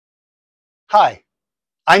Hi,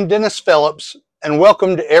 I'm Dennis Phillips, and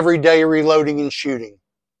welcome to Everyday Reloading and Shooting.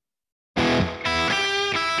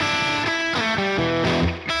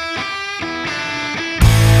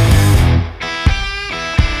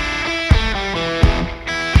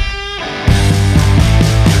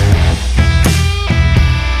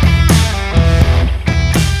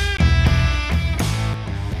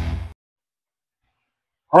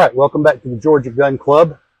 All right, welcome back to the Georgia Gun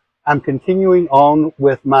Club. I'm continuing on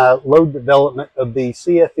with my load development of the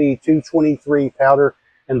CFE223 powder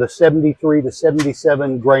and the 73 to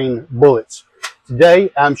 77 grain bullets.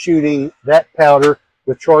 Today I'm shooting that powder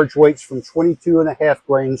with charge weights from 22.5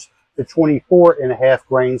 grains to 24.5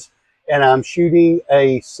 grains, and I'm shooting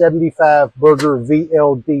a 75 Berger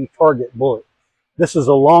VLD target bullet. This is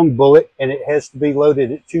a long bullet and it has to be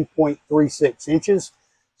loaded at 2.36 inches.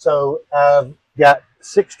 So I've got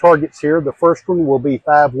 6 targets here. The first one will be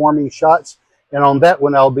 5 warming shots, and on that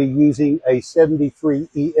one I'll be using a 73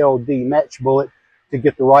 ELD match bullet to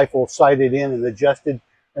get the rifle sighted in and adjusted,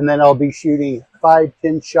 and then I'll be shooting 5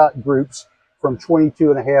 10-shot groups from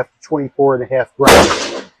 22.5 to 24.5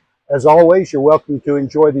 grains. As always, you're welcome to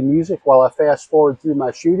enjoy the music while I fast forward through my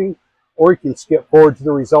shooting, or you can skip forward to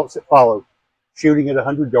the results that follow. Shooting at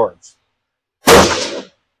 100 yards.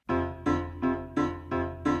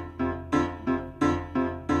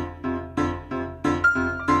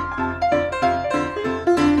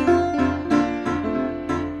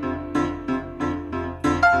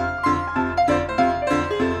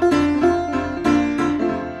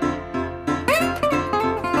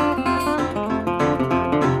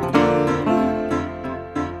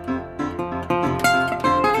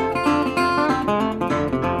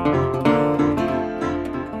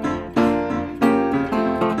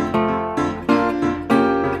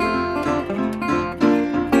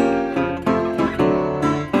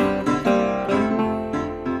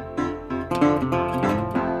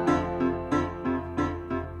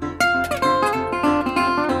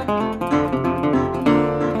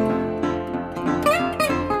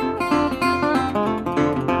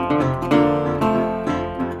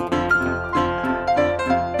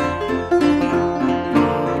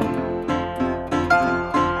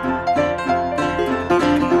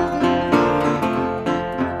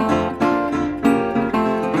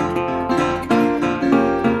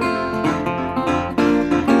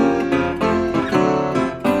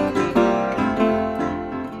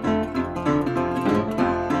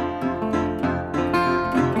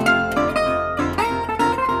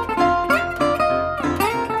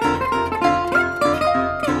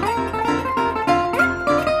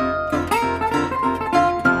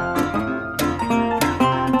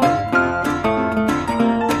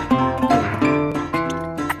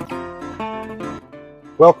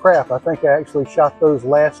 Well, crap, I think I actually shot those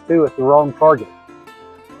last 2 at the wrong target.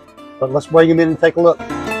 But let's bring them in and take a look.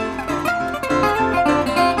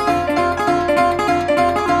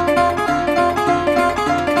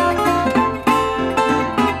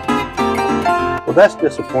 Well, that's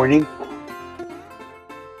disappointing.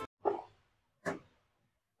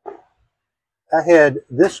 I had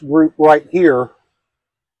this group right here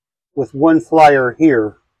with 1 flyer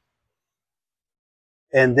here.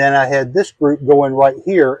 And then I had this group going right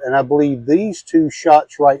here, and I believe these 2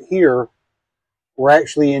 shots right here were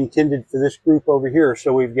actually intended for this group over here.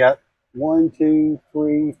 So we've got 1, 2,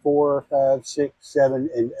 3, 4, 5, 6, 7,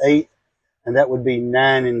 and 8, and that would be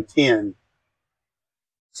 9 and 10.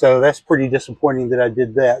 So that's pretty disappointing that I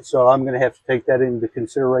did that. So I'm going to have to take that into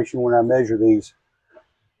consideration when I measure these.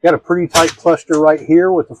 Got a pretty tight cluster right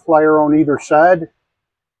here with the flyer on either side.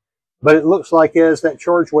 But it looks like as that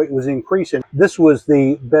charge weight was increasing, this was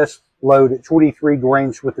the best load at 23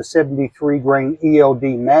 grains with the 73 grain ELD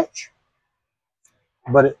match.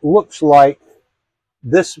 But it looks like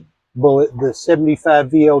this bullet, the 75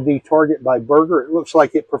 VLD target by Berger, it looks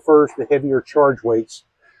like it prefers the heavier charge weights.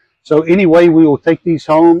 So anyway, we will take these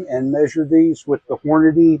home and measure these with the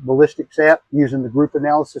Hornady ballistics app using the group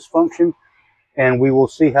analysis function, and we will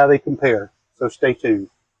see how they compare. So stay tuned.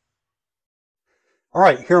 All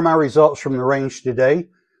right, here are my results from the range today.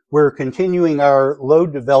 We're continuing our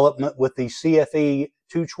load development with the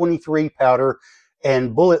CFE223 powder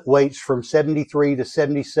and bullet weights from 73 to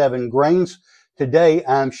 77 grains. Today,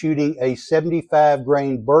 I'm shooting a 75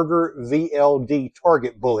 grain Berger VLD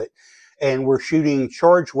target bullet, and we're shooting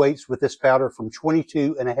charge weights with this powder from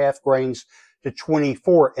 22.5 grains to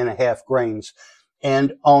 24.5 grains.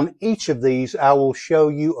 And on each of these, I will show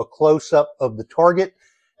you a close-up of the target,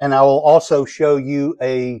 and I will also show you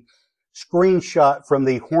a screenshot from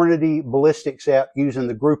the Hornady ballistics app using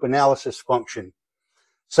the group analysis function.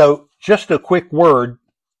 So just a quick word.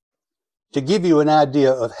 To give you an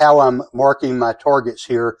idea of how I'm marking my targets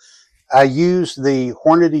here, I use the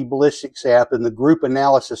Hornady ballistics app and the group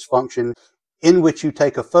analysis function, in which you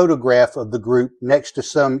take a photograph of the group next to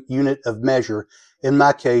some unit of measure, in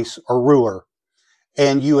my case, a ruler.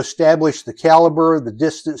 And you establish the caliber, the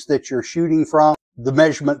distance that you're shooting from, the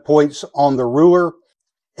measurement points on the ruler,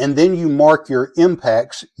 and then you mark your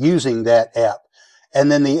impacts using that app. And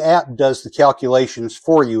then the app does the calculations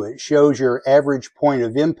for you. It shows your average point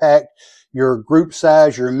of impact, your group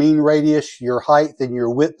size, your mean radius, your height and your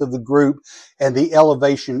width of the group, and the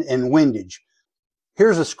elevation and windage.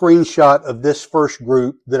 Here's a screenshot of this first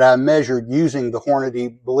group that I measured using the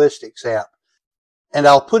Hornady ballistics app. And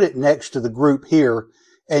I'll put it next to the group here,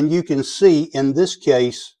 and you can see in this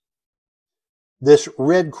case, this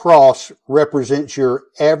red cross represents your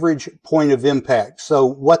average point of impact. So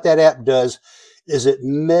what that app does is it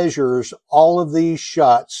measures all of these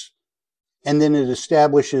shots, and then it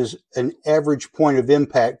establishes an average point of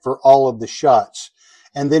impact for all of the shots.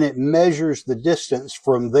 And then it measures the distance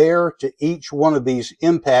from there to each one of these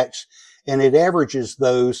impacts, and it averages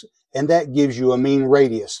those, and that gives you a mean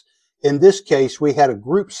radius. In this case, we had a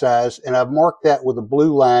group size, and I've marked that with a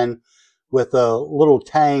blue line with a little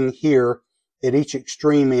tang here at each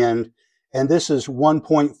extreme end, and this is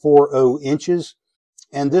 1.40 inches,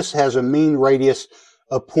 and this has a mean radius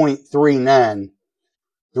of 0.39.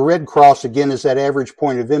 The red cross, again, is that average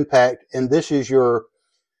point of impact, and this is your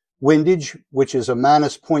windage, which is a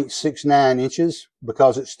minus 0.69 inches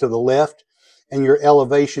because it's to the left, and your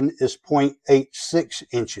elevation is 0.86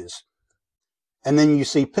 inches. And then you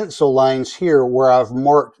see pencil lines here where I've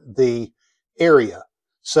marked the area.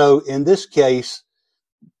 So in this case,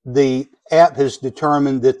 the app has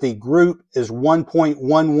determined that the group is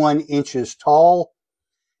 1.11 inches tall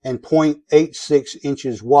and 0.86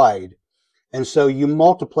 inches wide. And so you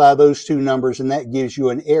multiply those two numbers and that gives you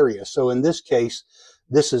an area. So in this case,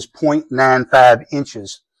 this is 0.95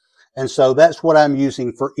 inches. And so that's what I'm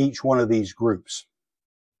using for each one of these groups.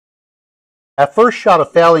 I first shot a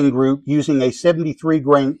fouling group using a 73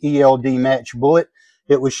 grain ELD match bullet.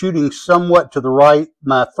 It was shooting somewhat to the right.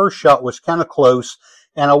 My first shot was kind of close,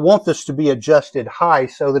 and I want this to be adjusted high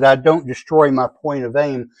so that I don't destroy my point of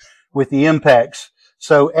aim with the impacts.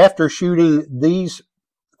 So after shooting these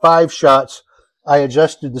 5 shots, I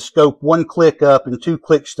adjusted the scope 1 click up and 2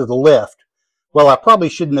 clicks to the left. Well, I probably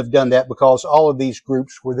shouldn't have done that because all of these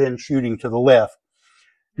groups were then shooting to the left.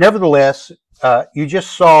 Nevertheless, you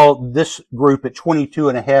just saw this group at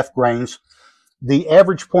 22.5 grains. The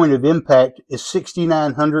average point of impact is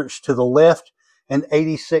 69 hundredths to the left and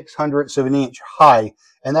 86 hundredths of an inch high,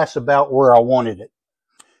 and that's about where I wanted it.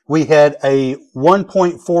 We had a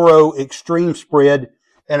 1.40 extreme spread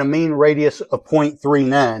and a mean radius of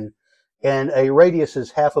 0.39, and a radius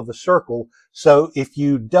is half of a circle, so if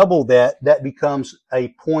you double that, that becomes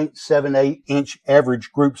a 0.78 inch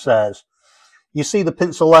average group size. You see the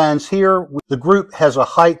pencil lines here. The group has a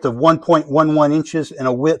height of 1.11 inches and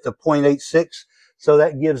a width of 0.86, so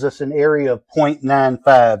that gives us an area of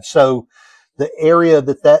 0.95. So the area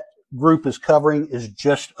that that group is covering is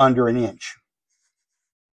just under an inch.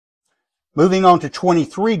 Moving on to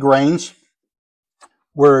 23 grains,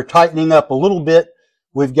 we're tightening up a little bit.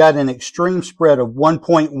 We've got an extreme spread of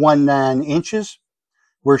 1.19 inches.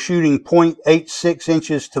 We're shooting 0.86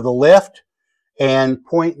 inches to the left and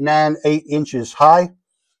 0.98 inches high.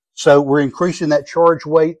 So we're increasing that charge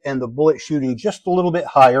weight and the bullet shooting just a little bit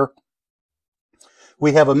higher.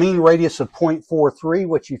 We have a mean radius of 0.43,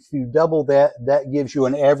 which if you double that, that gives you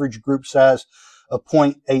an average group size of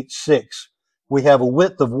 0.86. We have a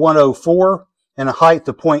width of 104 and a height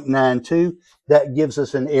of 0.92. That gives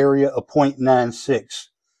us an area of 0.96,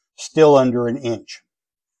 still under an inch.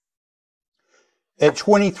 At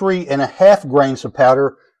 23.5 grains of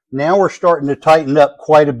powder, now we're starting to tighten up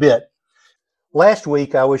quite a bit. Last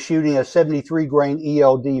week I was shooting a 73 grain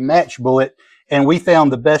ELD match bullet, and we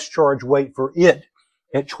found the best charge weight for it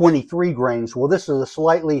at 23 grains. Well, this is a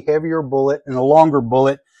slightly heavier bullet and a longer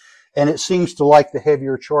bullet, and it seems to like the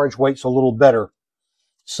heavier charge weights a little better.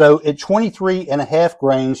 So at 23.5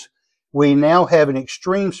 grains, we now have an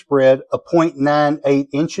extreme spread of 0.98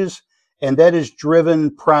 inches, and that is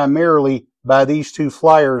driven primarily by these 2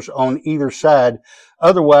 flyers on either side.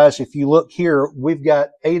 Otherwise, if you look here, we've got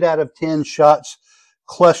 8 out of 10 shots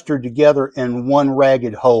clustered together in one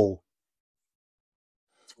ragged hole.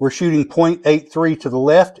 We're shooting 0.83 to the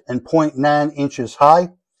left and 0.9 inches high.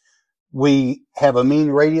 We have a mean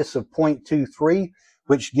radius of 0.23,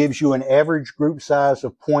 which gives you an average group size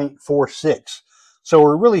of 0.46. So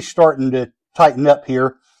we're really starting to tighten up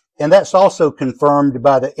here, and that's also confirmed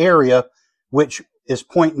by the area, which is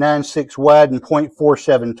 0.96 wide and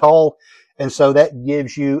 0.47 tall, And so that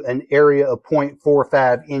gives you an area of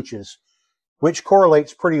 0.45 inches, which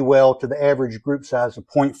correlates pretty well to the average group size of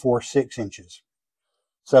 0.46 inches.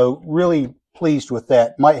 So really pleased with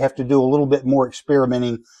that. Might have to do a little bit more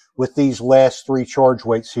experimenting with these last three charge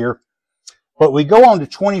weights here. But we go on to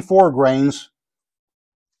 24 grains,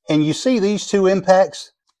 and you see these two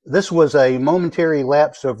impacts. This was a momentary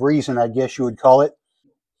lapse of reason, I guess you would call it.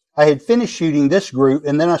 I had finished shooting this group,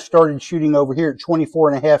 and then I started shooting over here at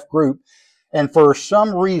 24.5 group. And for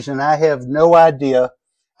some reason, I have no idea,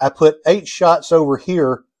 I put 8 shots over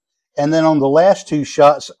here, and then on the last 2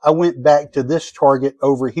 shots, I went back to this target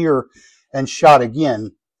over here and shot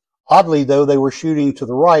again. Oddly, though, they were shooting to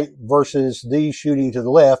the right versus these shooting to the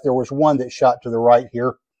left. There was one that shot to the right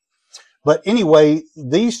here. But anyway,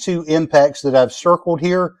 these 2 impacts that I've circled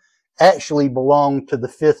here actually belong to the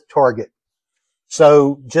 5th target.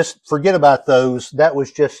 So just forget about those. That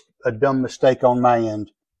was just a dumb mistake on my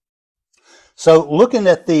end. So looking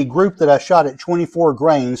at the group that I shot at 24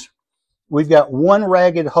 grains, we've got one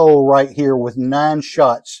ragged hole right here with 9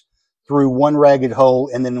 shots through one ragged hole,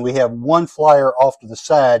 and then we have one flyer off to the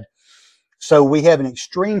side. So we have an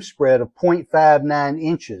extreme spread of 0.59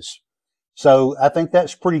 inches. So I think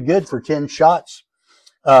that's pretty good for 10 shots.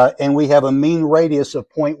 And we have a mean radius of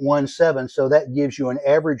 0.17, so that gives you an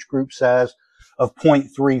average group size of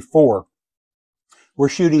 0.34. We're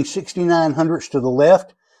shooting 69 hundredths to the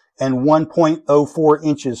left and 1.04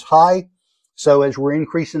 inches high. So as we're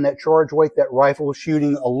increasing that charge weight, that rifle is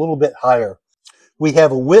shooting a little bit higher. We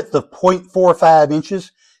have a width of 0.45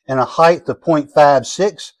 inches and a height of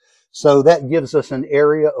 0.56. So that gives us an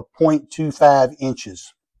area of 0.25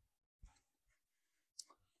 inches.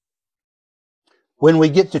 When we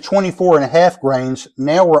get to 24.5 grains,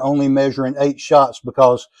 now we're only measuring 8 shots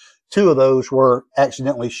because 2 of those were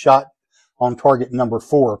accidentally shot on target number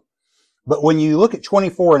 4. But when you look at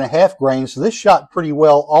 24.5 grains, this shot pretty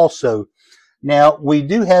well also. Now, we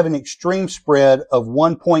do have an extreme spread of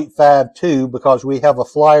 1.52 because we have a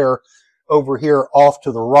flyer over here off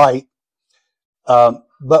to the right.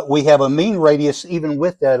 But we have a mean radius even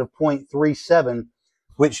with that of 0.37,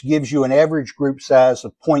 which gives you an average group size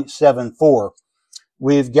of 0.74.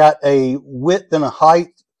 We've got a width and a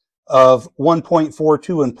height of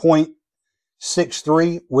 1.42 and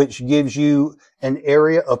 0.63, which gives you an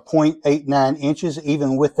area of 0.89 inches,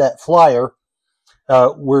 even with that flyer.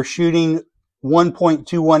 We're shooting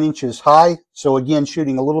 1.21 inches high. So again,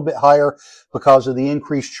 shooting a little bit higher because of the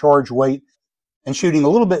increased charge weight, and shooting a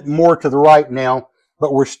little bit more to the right now,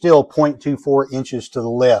 but we're still 0.24 inches to the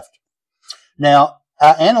left. Now,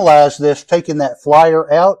 I analyzed this taking that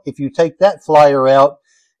flyer out. If you take that flyer out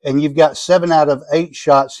and you've got 7 out of 8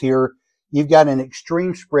 shots here, you've got an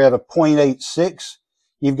extreme spread of 0.86.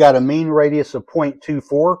 You've got a mean radius of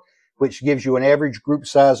 0.24, which gives you an average group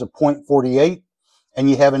size of 0.48, and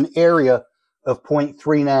you have an area of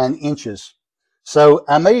 0.39 inches. So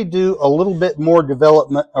I may do a little bit more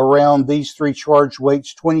development around these 3 charge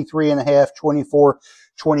weights, 23.5, 24,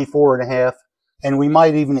 24.5, and we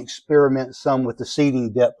might even experiment some with the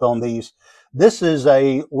seating depth on these. This is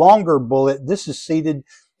a longer bullet. This is seated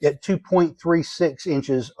at 2.36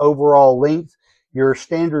 inches overall length. Your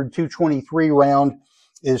standard 223 round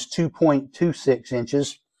is 2.26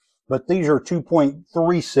 inches, but these are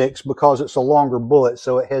 2.36 because it's a longer bullet,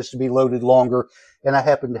 so it has to be loaded longer, and I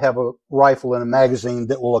happen to have a rifle and a magazine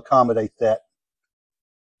that will accommodate that.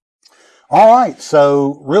 All right,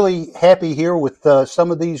 so really happy here with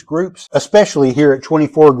some of these groups, especially here at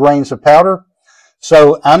 24 grains of powder.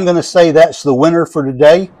 So I'm going to say that's the winner for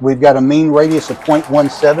today. We've got a mean radius of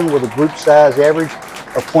 0.17 with a group size average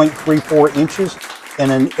of 0.34 inches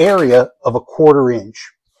and an area of 1/4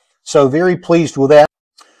 inch. So very pleased with that.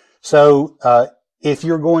 So if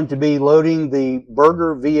you're going to be loading the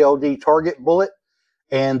Berger VLD target bullet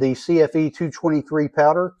and the CFE223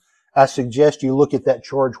 powder, I suggest you look at that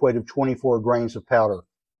charge weight of 24 grains of powder.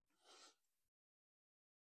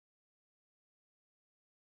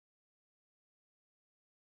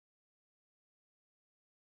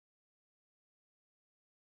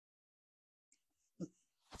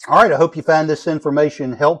 All right, I hope you find this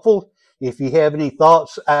information helpful. If you have any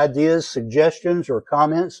thoughts, ideas, suggestions, or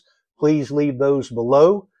comments, please leave those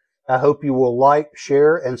below. I hope you will like,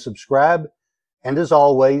 share, and subscribe. And as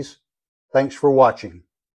always, thanks for watching.